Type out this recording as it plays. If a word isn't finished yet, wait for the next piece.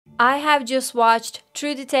I have just watched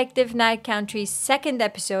True Detective Night Country's second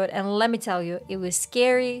episode, and let me tell you, it was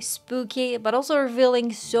scary, spooky, but also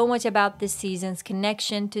revealing so much about this season's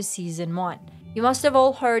connection to season 1. You must have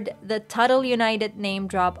all heard the Tuttle United name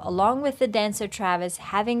drop along with the dancer Travis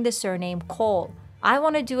having the surname Cohle. I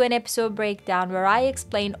want to do an episode breakdown where I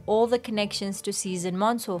explain all the connections to season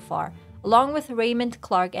 1 so far, along with Raymond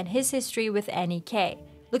Clark and his history with Annie K.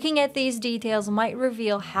 Looking at these details might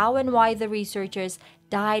reveal how and why the researchers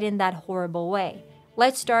died in that horrible way.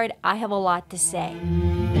 Let's start, I have a lot to say.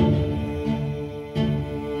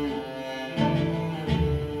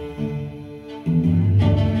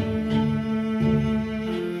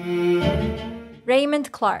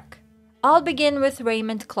 Raymond Clark. I'll begin with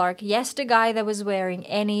Raymond Clark, yes, the guy that was wearing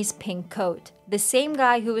Annie's pink coat. The same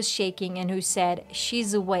guy who was shaking and who said,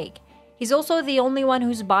 "She's awake." He's also the only one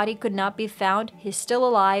whose body could not be found. He's still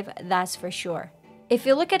alive, that's for sure. If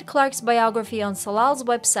you look at Clark's biography on Salal's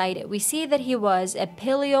website, we see that he was a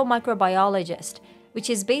paleomicrobiologist, which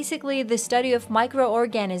is basically the study of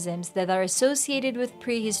microorganisms that are associated with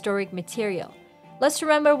prehistoric material. Let's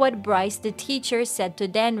remember what Bryce, the teacher, said to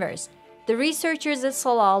Danvers. The researchers at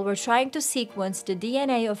Salal were trying to sequence the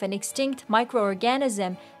DNA of an extinct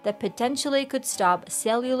microorganism that potentially could stop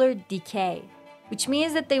cellular decay, which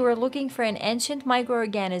means that they were looking for an ancient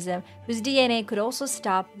microorganism whose DNA could also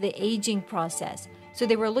stop the aging process. So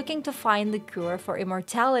they were looking to find the cure for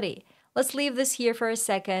immortality. Let's leave this here for a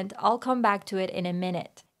second, I'll come back to it in a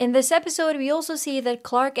minute. In this episode, we also see that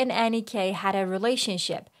Clark and Annie K had a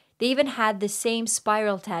relationship. They even had the same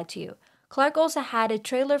spiral tattoo. Clark also had a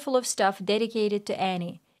trailer full of stuff dedicated to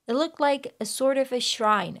Annie. It looked like a sort of a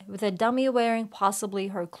shrine, with a dummy wearing possibly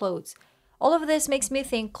her clothes. All of this makes me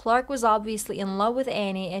think Clark was obviously in love with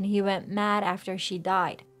Annie and he went mad after she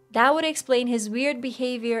died. That would explain his weird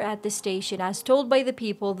behavior at the station as told by the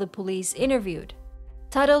people the police interviewed.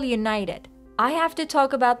 Tuttle United. I have to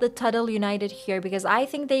talk about the Tuttle United here because I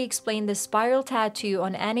think they explain the spiral tattoo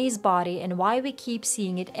on Annie's body and why we keep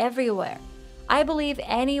seeing it everywhere. I believe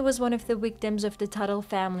Annie was one of the victims of the Tuttle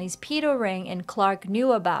family's pedo ring and Clark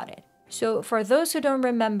knew about it. So for those who don't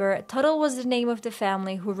remember, Tuttle was the name of the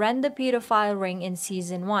family who ran the pedophile ring in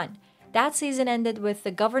season 1. That season ended with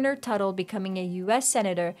the Governor Tuttle becoming a US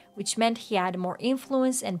Senator, which meant he had more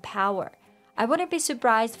influence and power. I wouldn't be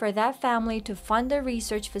surprised for that family to fund a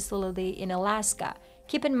research facility in Alaska.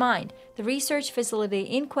 Keep in mind, the research facility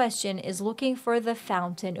in question is looking for the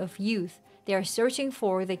fountain of youth. They are searching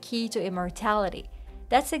for the key to immortality.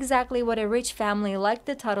 That's exactly what a rich family like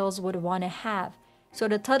the Tuttles would want to have. So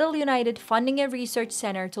the Tuttle United funding a research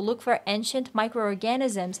center to look for ancient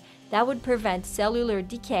microorganisms that would prevent cellular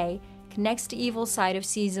decay connects the evil side of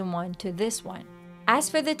season 1 to this one. As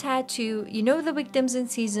for the tattoo, you know the victims in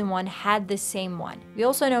season 1 had the same one. We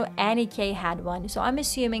also know Annie K had one, so I'm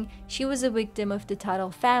assuming she was a victim of the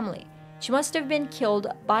Tuttle family. She must have been killed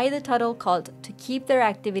by the Tuttle cult to keep their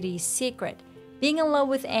activities secret. Being in love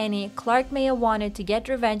with Annie, Clark may have wanted to get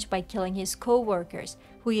revenge by killing his co-workers,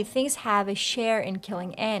 who he thinks have a share in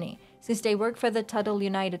killing Annie, since they work for the Tuttle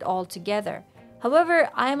United all together. However,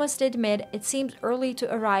 I must admit, it seems early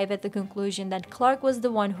to arrive at the conclusion that Clark was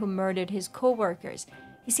the one who murdered his co-workers.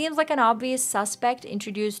 He seems like an obvious suspect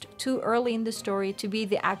introduced too early in the story to be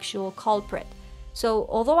the actual culprit. So,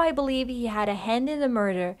 although I believe he had a hand in the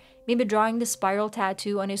murder, maybe drawing the spiral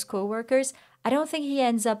tattoo on his co-workers, I don't think he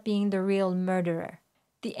ends up being the real murderer.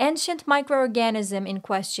 The ancient microorganism in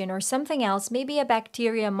question or something else, maybe a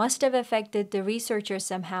bacteria, must have affected the researchers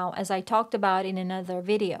somehow, as I talked about in another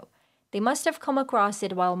video. They must have come across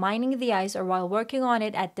it while mining the ice or while working on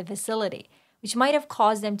it at the facility, which might have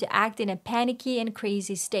caused them to act in a panicky and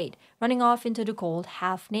crazy state, running off into the cold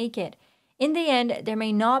half naked. In the end, there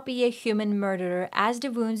may not be a human murderer, as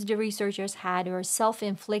the wounds the researchers had were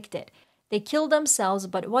self-inflicted. They killed themselves,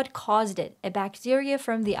 but what caused it? A bacteria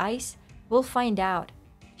from the ice? We'll find out.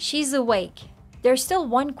 She's awake. There's still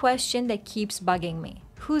one question that keeps bugging me.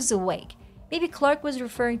 Who's awake? Maybe Clark was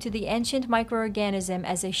referring to the ancient microorganism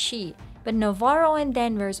as a she, but Navarro and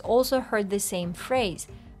Danvers also heard the same phrase.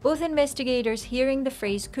 Both investigators hearing the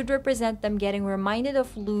phrase could represent them getting reminded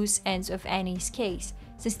of loose ends of Annie's case,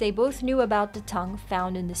 since they both knew about the tongue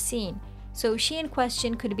found in the scene. So she in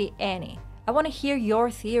question could be Annie. I want to hear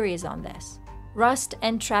your theories on this. Rust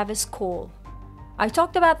and Travis Cohle. I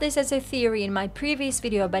talked about this as a theory in my previous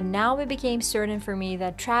video, but now it became certain for me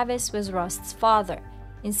that Travis was Rust's father.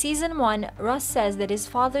 In season 1, Rust says that his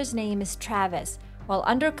father's name is Travis. While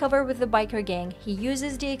undercover with the biker gang, he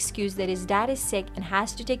uses the excuse that his dad is sick and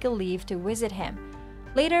has to take a leave to visit him.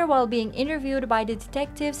 Later, while being interviewed by the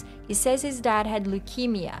detectives, he says his dad had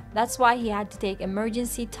leukemia. That's why he had to take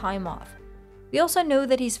emergency time off. We also know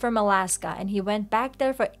that he's from Alaska and he went back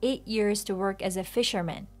there for 8 years to work as a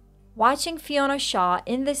fisherman. Watching Fiona Shaw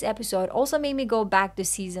in this episode also made me go back to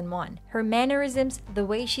season 1. Her mannerisms, the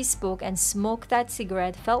way she spoke and smoked that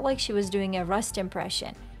cigarette felt like she was doing a Rust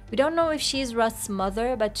impression. We don't know if she's Rust's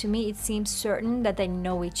mother, but to me it seems certain that they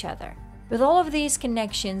know each other. With all of these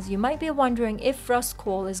connections, you might be wondering if Rust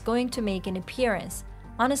Cohle is going to make an appearance.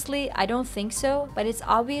 Honestly, I don't think so, but it's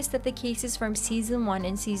obvious that the cases from season 1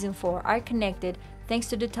 and season 4 are connected thanks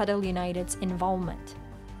to the Tuttle United's involvement.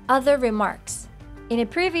 Other remarks. In a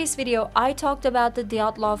previous video, I talked about the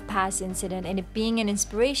Dyatlov Pass incident and it being an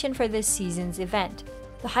inspiration for this season's event.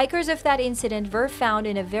 The hikers of that incident were found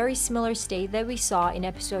in a very similar state that we saw in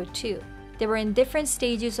episode 2. They were in different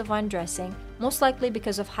stages of undressing, most likely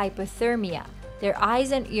because of hypothermia. Their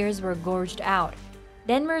eyes and ears were gorged out.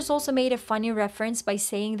 Denvers also made a funny reference by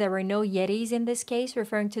saying there were no Yetis in this case,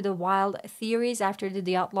 referring to the wild theories after the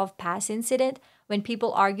Dyatlov Pass incident when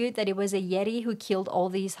people argued that it was a Yeti who killed all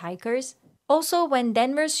these hikers. Also, when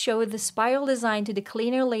Denvers showed the spiral design to the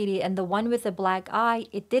cleaner lady and the one with the black eye,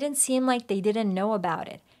 it didn't seem like they didn't know about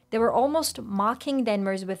it. They were almost mocking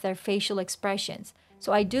Denvers with their facial expressions.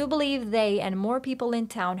 So I do believe they and more people in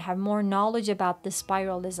town have more knowledge about the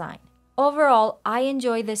spiral design. Overall, I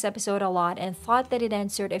enjoyed this episode a lot and thought that it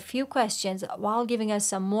answered a few questions while giving us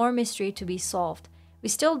some more mystery to be solved. We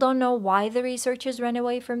still don't know why the researchers ran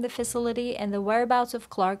away from the facility and the whereabouts of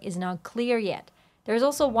Clark is not clear yet. There's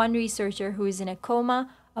also one researcher who is in a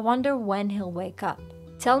coma. I wonder when he'll wake up.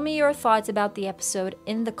 Tell me your thoughts about the episode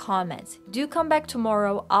in the comments. Do come back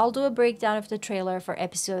tomorrow. I'll do a breakdown of the trailer for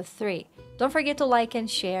episode 3. Don't forget to like and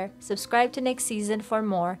share. Subscribe to next season for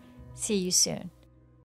more. See you soon.